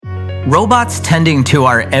Robots tending to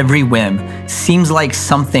our every whim seems like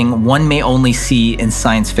something one may only see in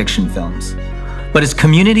science fiction films. But as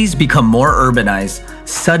communities become more urbanized,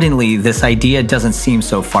 suddenly this idea doesn't seem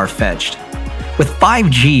so far-fetched. With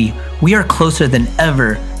 5G, we are closer than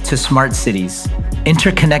ever to smart cities,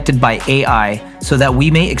 interconnected by AI so that we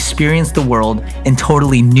may experience the world in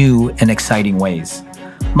totally new and exciting ways.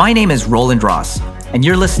 My name is Roland Ross, and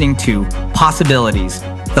you're listening to Possibilities,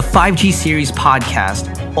 the 5G series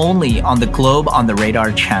podcast only on the Globe on the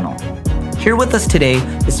Radar channel. Here with us today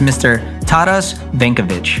is Mr. Taras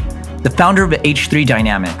Venkovic, the founder of H3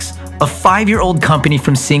 Dynamics, a 5-year-old company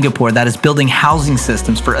from Singapore that is building housing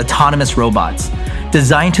systems for autonomous robots,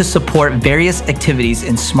 designed to support various activities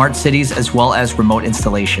in smart cities as well as remote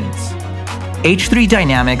installations. H3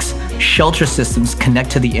 Dynamics shelter systems connect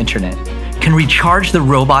to the internet, can recharge the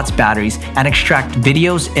robot's batteries and extract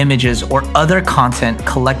videos, images, or other content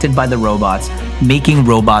collected by the robots, making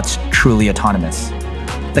robots truly autonomous.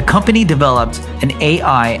 The company developed an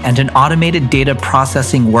AI and an automated data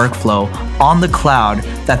processing workflow on the cloud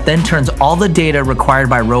that then turns all the data required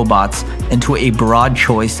by robots into a broad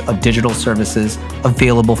choice of digital services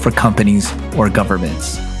available for companies or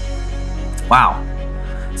governments. Wow.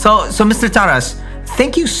 So Mr. Taras,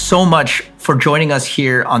 thank you so much for joining us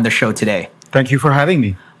here on the show today. Thank you for having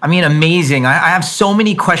me. I mean, amazing. I have so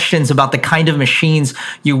many questions about the kind of machines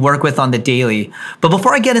you work with on the daily. But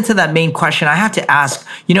before I get into that main question, I have to ask,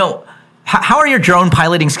 how are your drone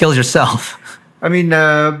piloting skills yourself? I mean,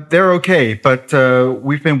 they're okay, but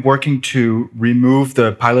we've been working to remove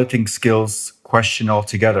the piloting skills question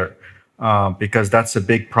altogether. Because that's a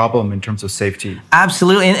big problem in terms of safety.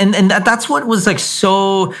 Absolutely. And that's what was like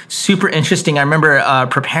so super interesting. I remember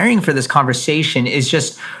preparing for this conversation is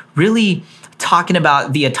just really talking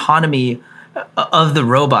about the autonomy of the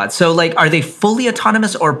robots. So like, are they fully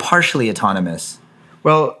autonomous or partially autonomous?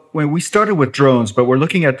 Well, when we started with drones, but we're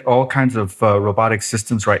looking at all kinds of robotic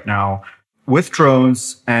systems right now. With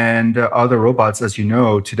drones and other robots, as you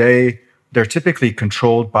know, today, they're typically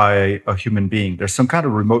controlled by a human being. There's some kind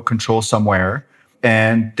of remote control somewhere,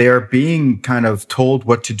 and they're being kind of told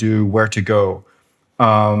what to do, where to go.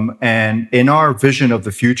 And in our vision of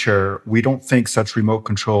the future, we don't think such remote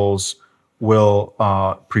controls will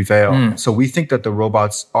prevail. So we think that the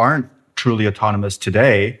robots aren't truly autonomous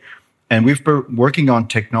today. And we've been working on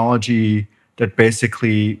technology that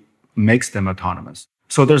basically makes them autonomous.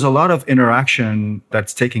 So there's a lot of interaction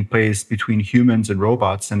that's taking place between humans and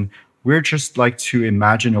robots. And we're just like to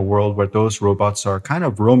imagine a world where those robots are kind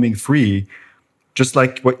of roaming free, just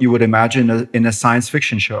like what you would imagine in a science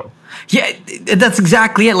fiction show. Yeah, that's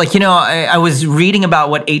exactly it. Like, I was reading about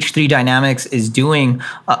what H3 Dynamics is doing,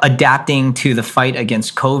 adapting to the fight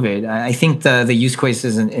against COVID. I think the use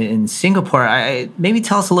cases in Singapore, maybe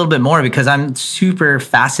tell us a little bit more, because I'm super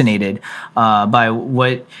fascinated by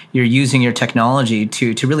what you're using your technology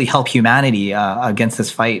to really help humanity against this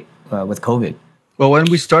fight with COVID. Well,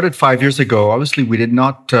 when we started 5 years ago, obviously we did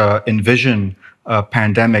not envision a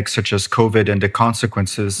pandemic such as COVID and the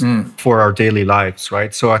consequences for our daily lives,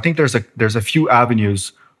 right? So I think there's a few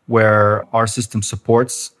avenues where our system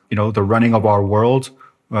supports, the running of our world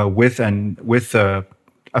with a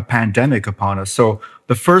pandemic upon us. So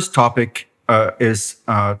the first topic is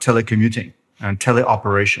telecommuting and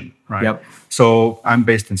teleoperation, right? Yep. So I'm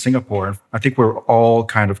based in Singapore. I think we're all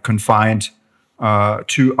kind of confined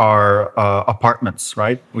to our apartments,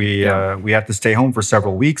 right? We had to stay home for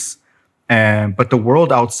several weeks, but the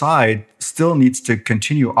world outside still needs to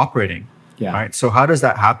continue operating, right? So how does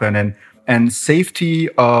that happen? And safety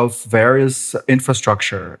of various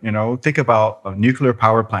infrastructure, think about nuclear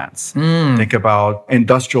power plants, think about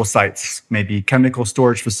industrial sites, maybe chemical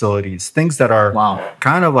storage facilities, things that are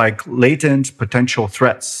kind of like latent potential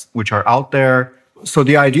threats, which are out there. So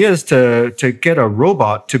the idea is to get a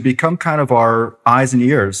robot to become kind of our eyes and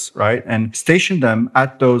ears, right? And station them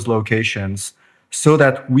at those locations so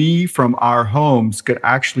that we from our homes could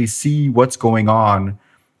actually see what's going on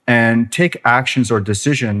and take actions or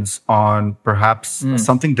decisions on perhaps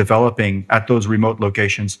something developing at those remote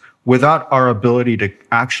locations without our ability to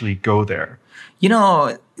actually go there.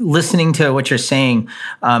 Listening to what you're saying,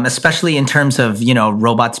 especially in terms of,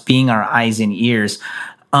 robots being our eyes and ears,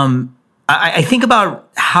 I think about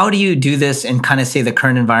how do you do this in kind of, say, the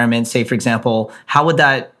current environment? Say, for example, how would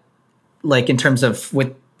that, like in terms of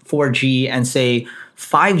with 4G and say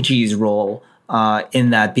 5G's role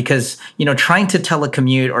in that? Because, trying to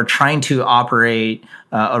telecommute or trying to operate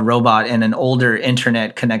a robot in an older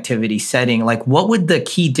internet connectivity setting, like what would the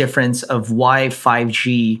key difference of why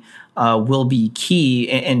 5G will be key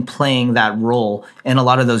in playing that role in a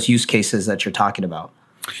lot of those use cases that you're talking about?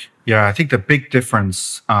 Yeah, I think the big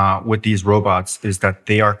difference with these robots is that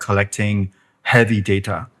they are collecting heavy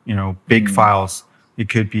data, big files. It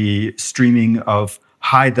could be streaming of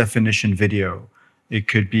high definition video. It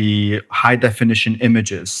could be high definition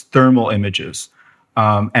images, thermal images,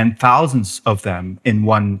 and thousands of them in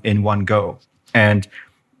one go. And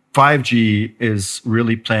 5G is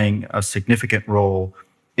really playing a significant role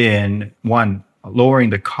in one, lowering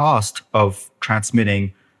the cost of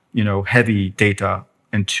transmitting, heavy data,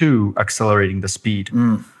 and two, accelerating the speed.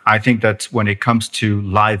 I think that when it comes to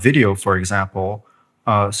live video, for example,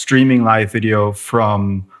 streaming live video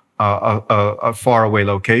from a faraway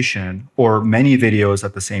location or many videos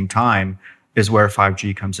at the same time is where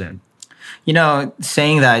 5G comes in.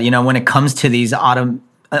 Saying that, when it comes to these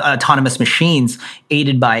autonomous machines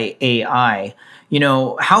aided by AI,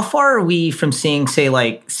 how far are we from seeing, say,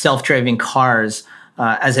 like self-driving cars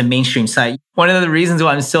as a mainstream sight? One of the reasons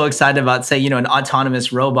why I'm so excited about, say, an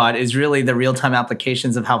autonomous robot is really the real-time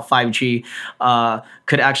applications of how 5G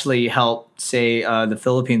could actually help, say, the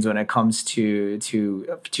Philippines when it comes to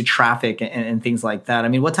traffic and things like that. I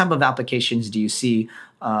mean, what type of applications do you see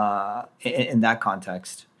in that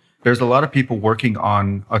context? There's a lot of people working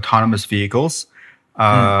on autonomous vehicles,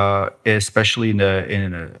 especially in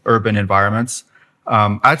the urban environments.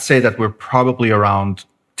 I'd say that we're probably around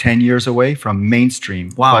 10 years away from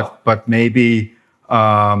mainstream. Wow. But maybe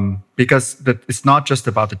because it's not just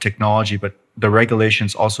about the technology, but the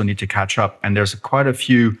regulations also need to catch up. And there's quite a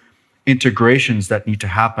few integrations that need to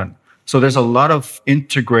happen. So there's a lot of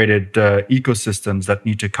integrated ecosystems that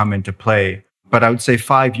need to come into play. But I would say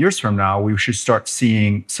 5 years from now, we should start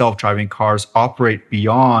seeing self-driving cars operate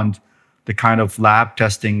beyond the kind of lab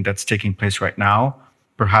testing that's taking place right now,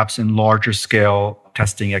 perhaps in larger scale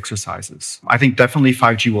testing exercises. I think definitely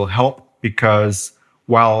 5G will help because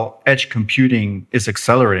while edge computing is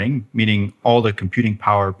accelerating, meaning all the computing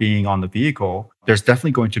power being on the vehicle, there's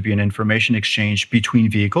definitely going to be an information exchange between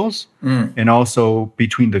vehicles and also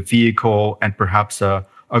between the vehicle and perhaps a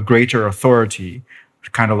greater authority,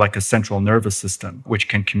 kind of like a central nervous system, which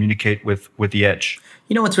can communicate with the edge.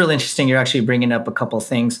 What's really interesting, you're actually bringing up a couple of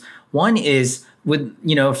things. One is,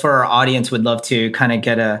 for our audience, would love to kind of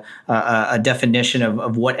get a definition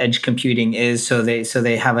of what edge computing is, so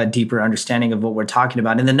they have a deeper understanding of what we're talking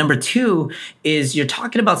about. And then number two is, you're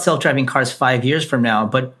talking about self-driving cars 5 years from now,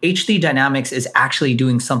 but H3 Dynamics is actually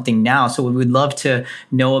doing something now. So we would love to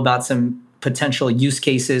know about some potential use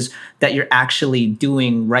cases that you're actually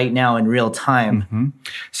doing right now in real time. Mm-hmm.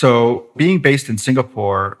 So being based in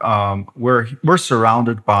Singapore, we're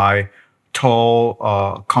surrounded by tall,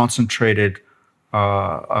 concentrated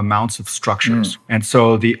amounts of structures. And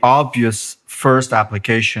so the obvious first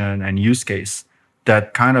application and use case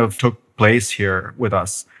that kind of took place here with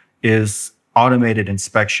us is automated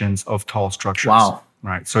inspections of tall structures. Wow.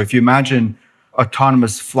 Right. So if you imagine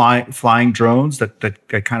autonomous flying drones that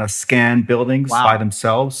kind of scan buildings by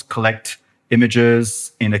themselves, collect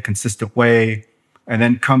images in a consistent way, and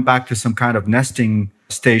then come back to some kind of nesting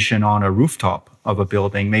station on a rooftop of a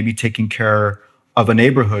building, maybe taking care of a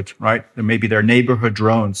neighborhood, right? Maybe there are neighborhood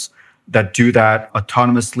drones that do that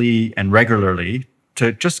autonomously and regularly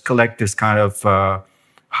to just collect this kind of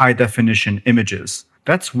high definition images.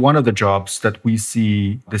 That's one of the jobs that we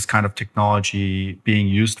see this kind of technology being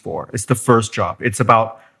used for. It's the first job. It's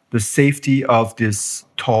about the safety of these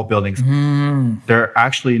tall buildings. There are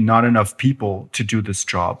actually not enough people to do this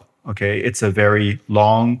job. Okay. It's a very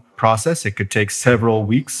long process. It could take several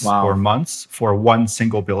weeks or months for one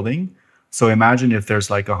single building. So imagine if there's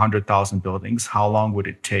like 100,000 buildings, how long would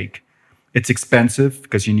it take? It's expensive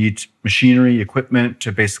because you need machinery, equipment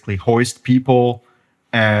to basically hoist people.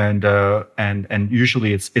 And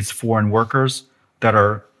usually it's foreign workers that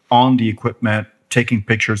are on the equipment, taking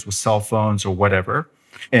pictures with cell phones or whatever.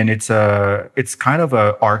 And it's kind of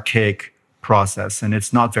an archaic process, and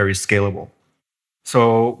it's not very scalable.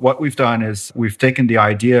 So what we've done is we've taken the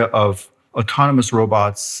idea of autonomous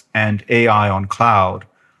robots and AI on cloud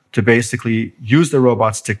to basically use the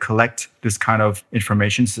robots to collect this kind of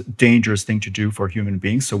information. It's a dangerous thing to do for human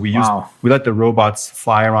beings. So we let the robots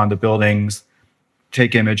fly around the buildings,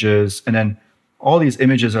 take images, and then all these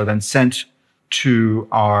images are then sent to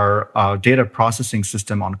our data processing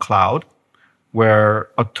system on cloud, where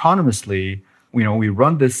autonomously, we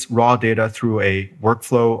run this raw data through a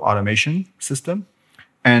workflow automation system,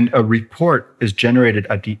 and a report is generated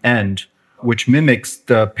at the end, which mimics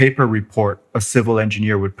the paper report a civil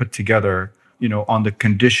engineer would put together, on the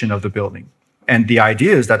condition of the building. And the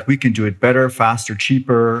idea is that we can do it better, faster,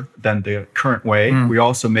 cheaper than the current way. We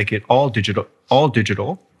also make it all digital,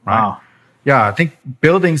 right? Wow. Yeah, I think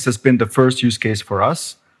buildings has been the first use case for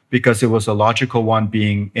us. because it was a logical one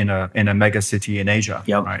being in a mega city in Asia,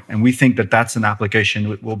 Yep. right? And we think that that's an application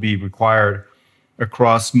that will be required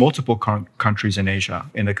across multiple countries in Asia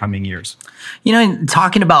in the coming years.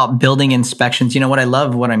 Talking about building inspections, what I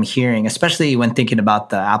love what I'm hearing, especially when thinking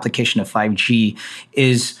about the application of 5G,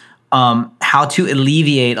 is how to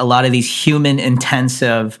alleviate a lot of these human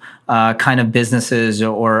intensive kind of businesses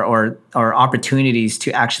or opportunities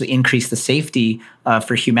to actually increase the safety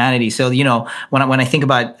for humanity. So, when I think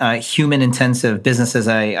about human intensive businesses,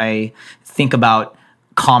 I think about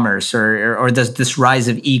commerce or this rise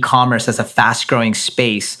of e-commerce as a fast growing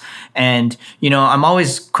space. And, I'm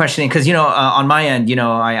always questioning because, on my end,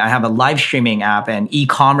 I have a live streaming app, and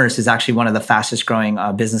e-commerce is actually one of the fastest growing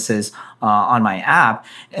businesses on my app.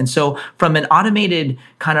 And so from an automated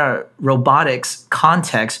kind of robotics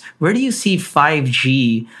context, where do you see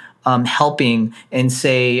 5G helping in,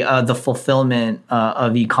 say, the fulfillment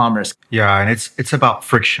of e-commerce? Yeah, and it's about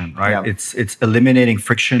friction, right? Yeah. It's eliminating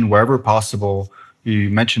friction wherever possible.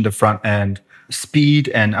 You mentioned the front end. Speed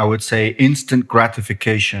and I would say instant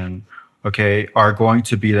gratification, okay, are going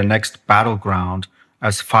to be the next battleground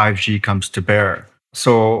as 5G comes to bear.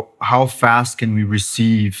 So how fast can we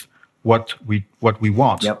receive what we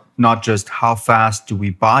want? Yep. Not just how fast do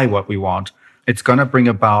we buy what we want. It's going to bring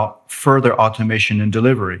about further automation in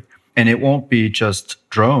delivery. And it won't be just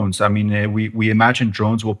drones. I mean, we imagine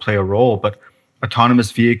drones will play a role, but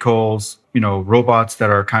autonomous vehicles, robots that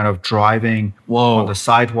are kind of driving on the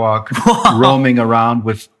sidewalk, roaming around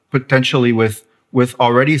with potentially with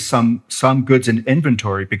already some goods in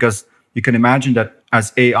inventory, because you can imagine that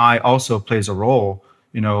as AI also plays a role,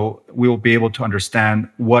 we will be able to understand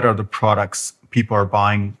what are the products people are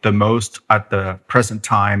buying the most at the present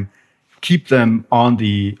time, keep them on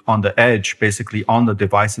the edge, basically on the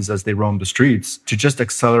devices as they roam the streets, to just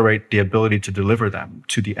accelerate the ability to deliver them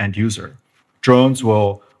to the end user. Drones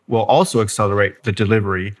will also accelerate the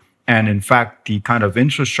delivery. And in fact, the kind of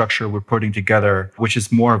infrastructure we're putting together, which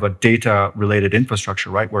is more of a data-related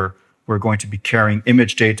infrastructure, right? We're going to be carrying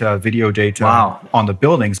image data, video data on the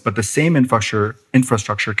buildings, but the same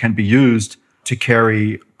infrastructure can be used to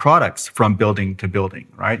carry products from building to building,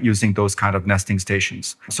 right? Using those kind of nesting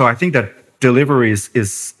stations. So I think that delivery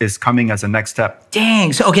is coming as a next step.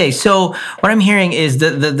 Dang. So what I'm hearing is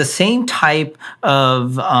the same type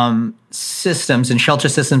of systems and shelter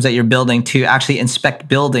systems that you're building to actually inspect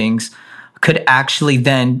buildings could actually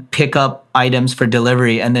then pick up items for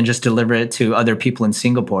delivery and then just deliver it to other people in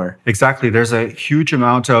Singapore. Exactly. There's a huge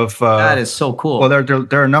amount of... that is so cool. Well,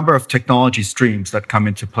 there are a number of technology streams that come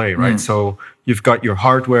into play, right? So you've got your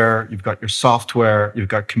hardware, you've got your software, you've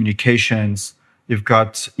got communications, you've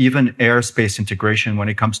got even airspace integration when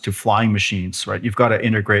it comes to flying machines, right? You've got to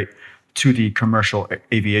integrate to the commercial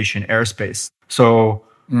aviation airspace. So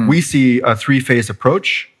we see a three-phase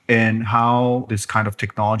approach in how this kind of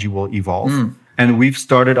technology will evolve. And we've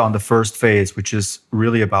started on the first phase, which is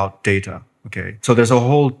really about data. Okay. So there's a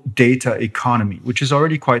whole data economy, which is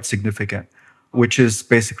already quite significant, which is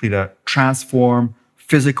basically to transform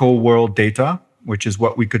physical world data, which is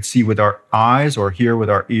what we could see with our eyes or hear with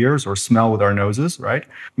our ears or smell with our noses, right?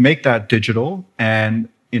 Make that digital and,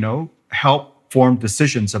 help form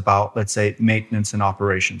decisions about, let's say, maintenance and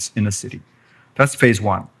operations in a city. That's phase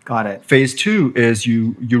one. Got it. Phase two is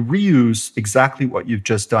you reuse exactly what you've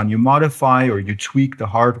just done. You modify or you tweak the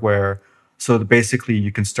hardware so that basically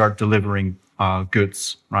you can start delivering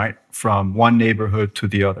goods, right, from one neighborhood to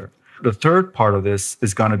the other. The third part of this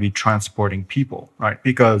is going to be transporting people, right?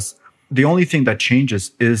 Because the only thing that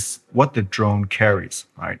changes is what the drone carries,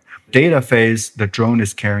 right? Data phase, the drone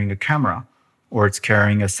is carrying a camera or it's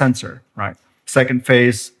carrying a sensor, right? Second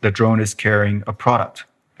phase, the drone is carrying a product.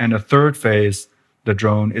 And the third phase, the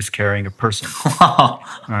drone is carrying a person.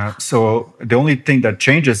 So the only thing that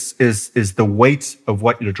changes is the weight of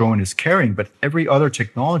what the drone is carrying, but every other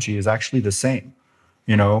technology is actually the same,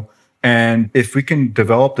 And if we can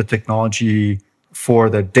develop the technology for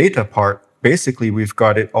the data part, basically we've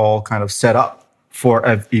got it all kind of set up for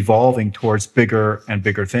evolving towards bigger and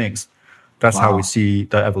bigger things. That's how we see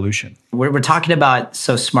the evolution. We're talking about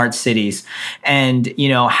smart cities, and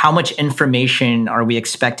how much information are we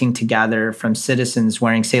expecting to gather from citizens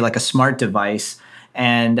wearing, say, like a smart device,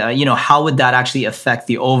 and how would that actually affect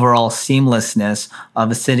the overall seamlessness of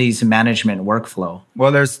a city's management workflow?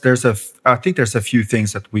 Well, I think there's a few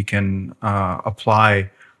things that we can apply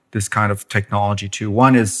this kind of technology to.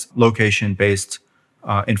 One is location-based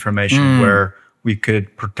information, where we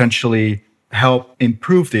could potentially help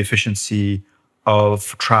improve the efficiency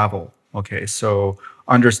of travel. Okay, so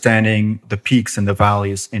understanding the peaks and the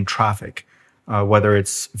valleys in traffic, whether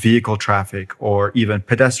it's vehicle traffic or even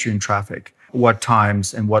pedestrian traffic. what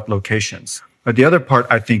times and what locations. But the other part,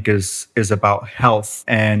 I think, is about health.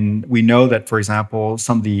 And we know that, for example,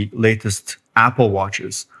 some of the latest Apple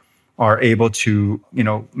Watches are able to,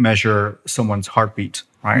 measure someone's heartbeat,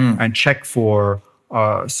 right? And check for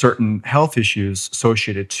certain health issues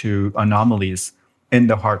associated to anomalies in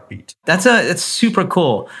the heartbeat. It's super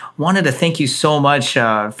cool. Wanted to thank you so much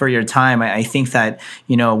for your time. I think that,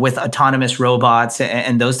 with autonomous robots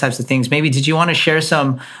and those types of things, maybe did you want to share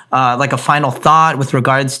some, like a final thought with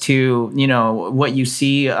regards to, what you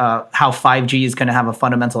see, how 5G is going to have a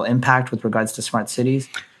fundamental impact with regards to smart cities?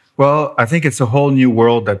 Well, I think it's a whole new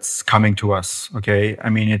world that's coming to us. Okay. I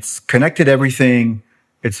mean, it's connected everything.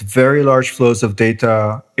 It's very large flows of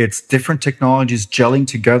data. It's different technologies gelling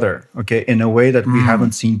together, okay, in a way that we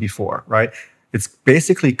haven't seen before, right? It's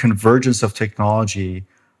basically convergence of technology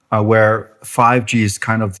where 5G is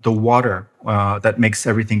kind of the water that makes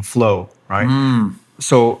everything flow, right?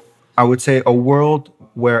 So I would say a world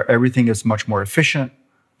where everything is much more efficient,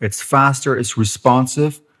 it's faster, it's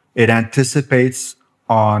responsive, it anticipates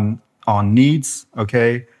on needs,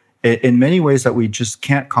 okay? In many ways that we just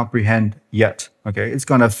can't comprehend yet, okay? It's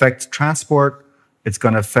going to affect transport. It's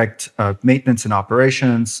going to affect maintenance and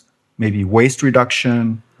operations, maybe waste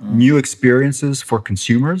reduction, new experiences for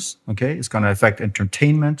consumers, okay? It's going to affect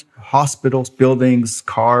entertainment, hospitals, buildings,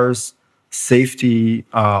 cars, safety,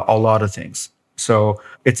 a lot of things. So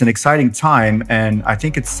it's an exciting time, and I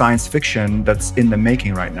think it's science fiction that's in the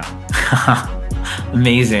making right now.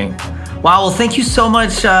 Amazing. Wow, well, thank you so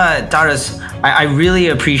much, Darius. I really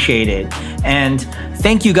appreciate it. And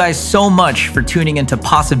thank you guys so much for tuning into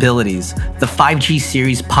Possibilities, the 5G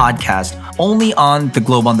series podcast, only on the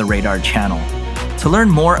Globe on the Radar channel. To learn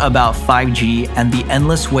more about 5G and the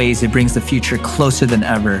endless ways it brings the future closer than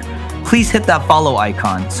ever, please hit that follow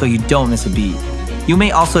icon so you don't miss a beat. You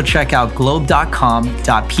may also check out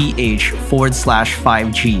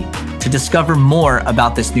globe.com.ph/5G to discover more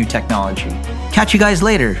about this new technology. Catch you guys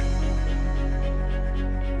later.